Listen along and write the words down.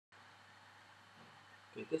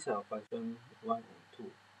Okay, this is our function 1 and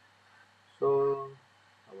 2. So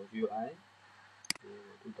our GUI, we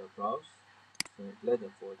will do the browse, select the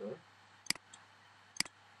folder,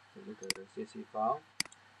 select the CSV file,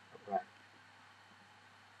 apply.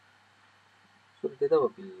 So the data will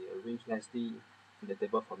be arranged nicely in the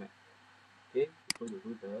table format. Okay, we're going to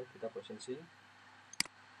do the data processing,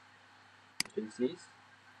 agencies,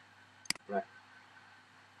 apply.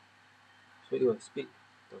 So it will split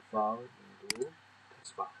the file into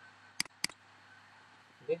text file.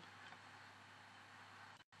 Okay.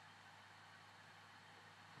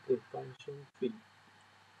 Okay, function 3.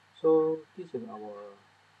 So this is our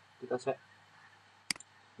data set.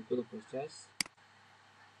 We go to process,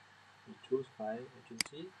 we choose by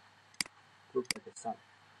agency, group by the sum.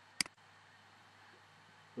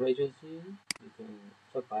 For agency, you can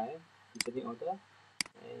sort by descending order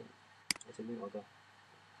and ascending order.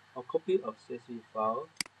 A copy of CSV file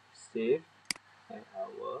saved at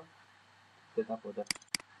our data folder.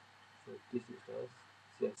 So this is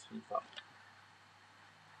the CSV file.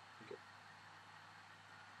 Okay.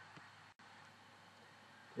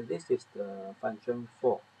 So this is the function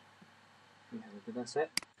 4. We have a data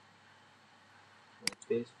set, a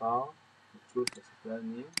base file, we choose the supplier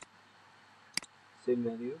name, same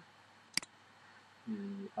value, we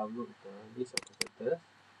upload the list of contractors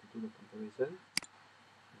to do the comparison,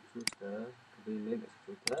 we choose the company name as a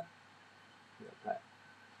filter, we apply.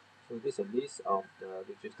 So this is a list of the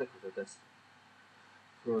registered contractors.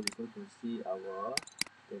 So we're going to see our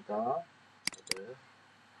data at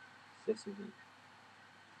the CSV.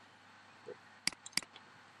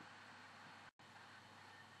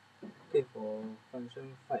 Okay, for function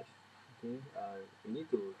 5, okay, we need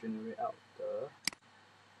to generate out the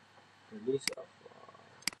list of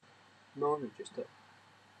non-registered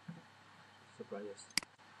suppliers.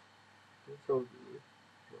 Okay, so we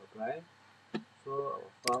will apply. So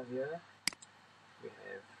our file here, we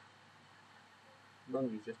have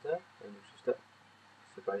non-registered and registered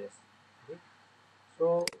suppliers. Okay,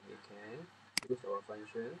 so we can use our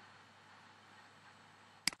function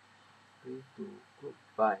to group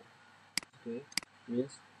by. Okay,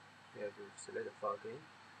 means we have to select the file again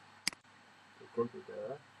to go to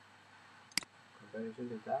the comparison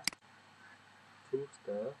data, choose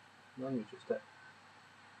the non-registered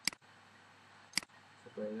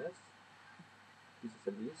suppliers. This is a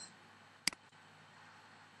list.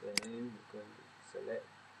 Then we're going to select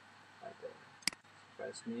the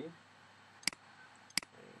supplier's name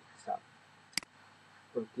and sum.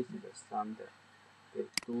 So this is the sum that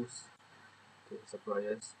those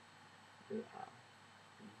suppliers, they are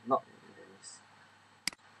not in the list.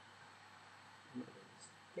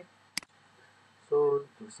 Okay. So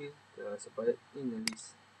to see the supplier in the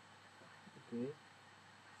list, okay,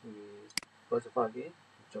 we first of all again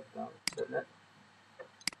drop down, select,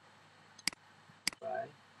 apply,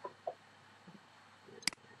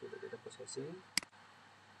 do the data processing,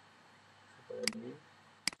 supplier name,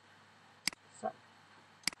 sum.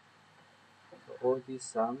 So all these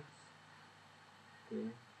sums, okay,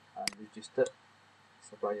 are registered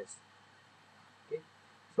suppliers. Okay,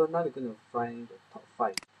 so now we're going to find the top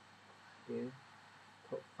 5. Okay,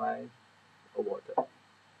 top 5 awarded. So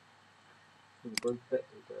we go back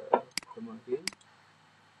to the command again.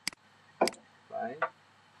 Apply.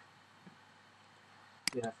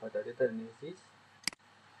 We have the data analysis.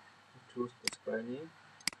 Choose the supplier name,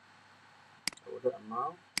 awarded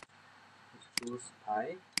amount. Choose by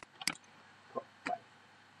top 5.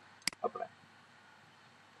 Apply.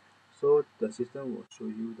 So the system will show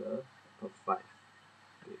you the top 5.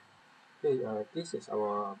 Okay, this is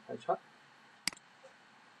our pie chart.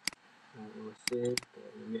 And it will save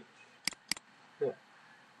the image here.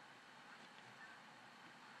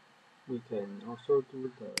 We can also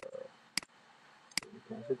do the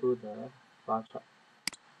bar chart.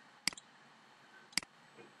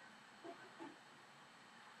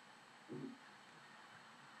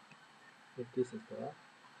 Okay, this is the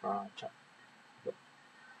bar chart. Okay,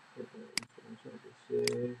 so the information will be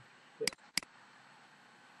saved here.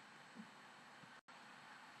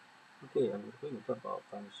 Okay, I'm going to talk about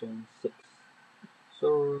function 6.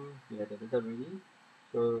 So we have the data ready.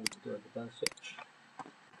 So we do a data search.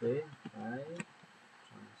 Okay, by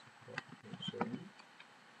transportation.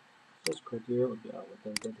 Search criteria will be our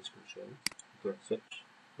tender description. Do a search.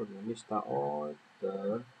 So we list down all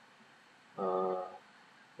the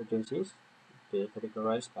agencies. They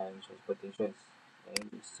categorized by transportations and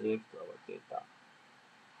we save to our data.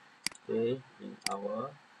 Okay, in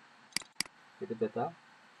our data.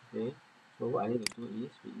 Okay, so what I need to do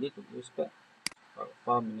is we need to use back our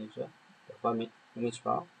file manager, the file manage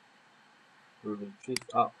file, to retrieve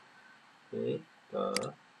out, okay,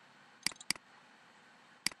 the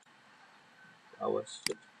our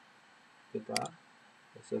search data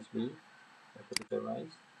SSV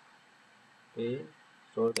categorize, okay,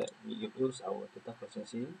 so that we use our data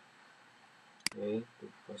processing, okay, to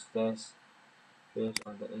process based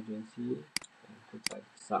on the agency and to try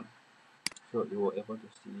the sum. So you were able to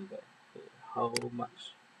see that, okay, how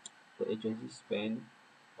much the agency spend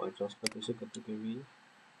on transportation category,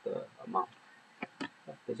 the amount.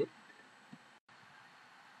 Yeah, that's it.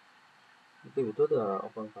 Okay, we do the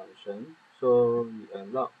open function. So we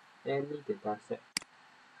unlock any data set,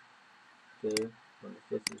 okay, from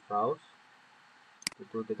the CSV files to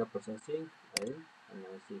do data processing and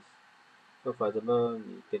analysis. So for example,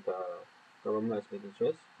 we get the government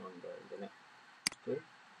expenditures on the internet. Okay,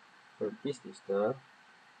 so this is the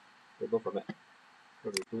table format. So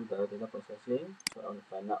we do the data processing. So I want to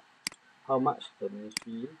find out how much the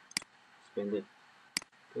ministry spending.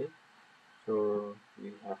 Okay, so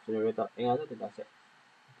we have generated another data set.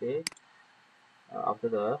 Okay, after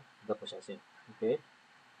the data processing. Okay,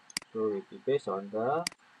 so it will be based on the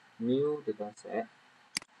new data set.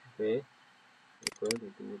 Okay, we're going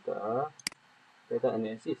to do the data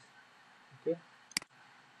analysis. Okay,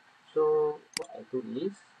 so what I do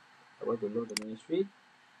is I want to know the ministry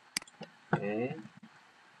and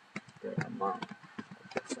the amount of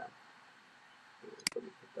the sum. So the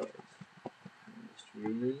data is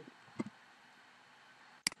ministry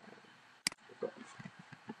and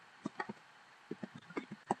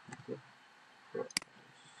okay, so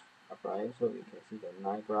apply, so you can see the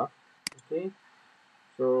 9 graph. Okay,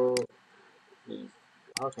 so is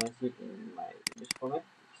how can I see it in my image format?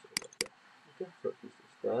 It's over here. Okay, so this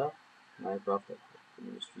is the 9 graph that the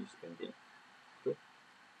ministry spending. Okay,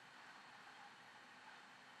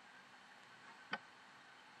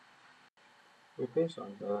 so based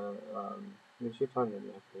on the ministry fund that we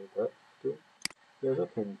have created, okay, we also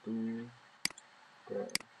can do the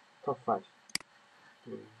top 5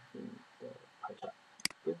 in the pie chart.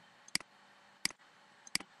 Okay,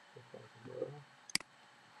 so for example,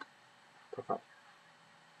 top 5.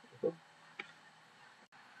 Okay,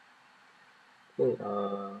 okay,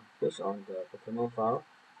 based on the Pokemon file,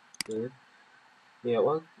 okay, we have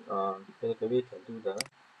one category can do the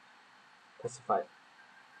classify.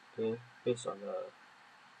 Okay, based on the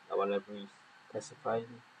our libraries, classified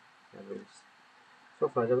libraries. So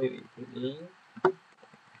for example, we put in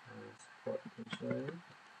support function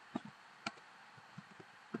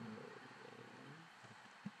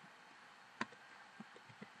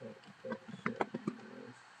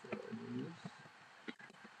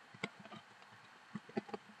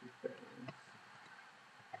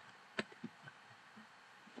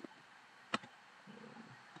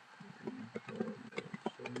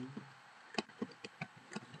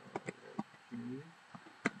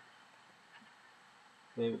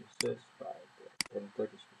then we search by the enter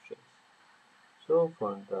descriptions. So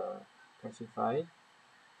from the classify,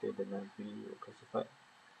 okay, the library will classify,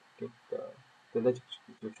 okay, the enter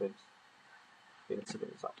descriptions. Okay, let's see the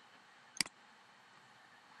result.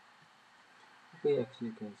 Okay, actually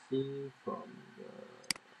you can see from the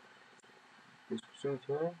description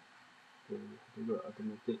here, okay, we do the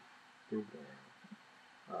automatic do the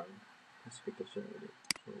classification already.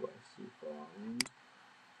 So what I see from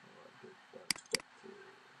data set to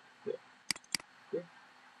here. Okay,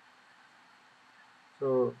 so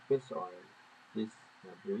based on this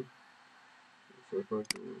library, it's able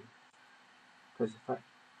to classify,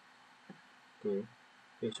 okay,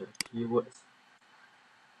 based on keywords,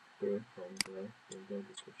 okay, from the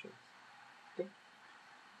descriptions. Okay,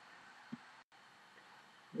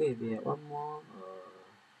 okay, we have one more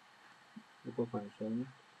simple function.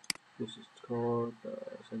 This is called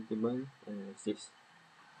sentiment analysis.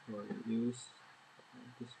 So we use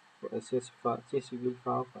this for a CSV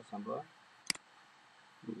file, for example.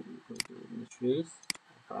 We go to ministries,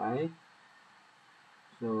 apply.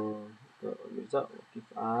 So the result will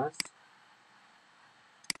give us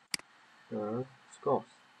the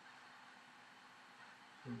scores.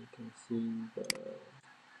 So you can see the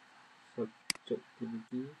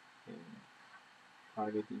subjectivity and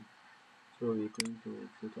priority. So we're going to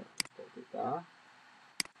filter the data.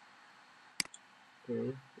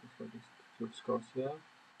 Okay, for these two scores here,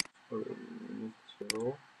 so we remove 0,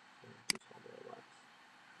 so this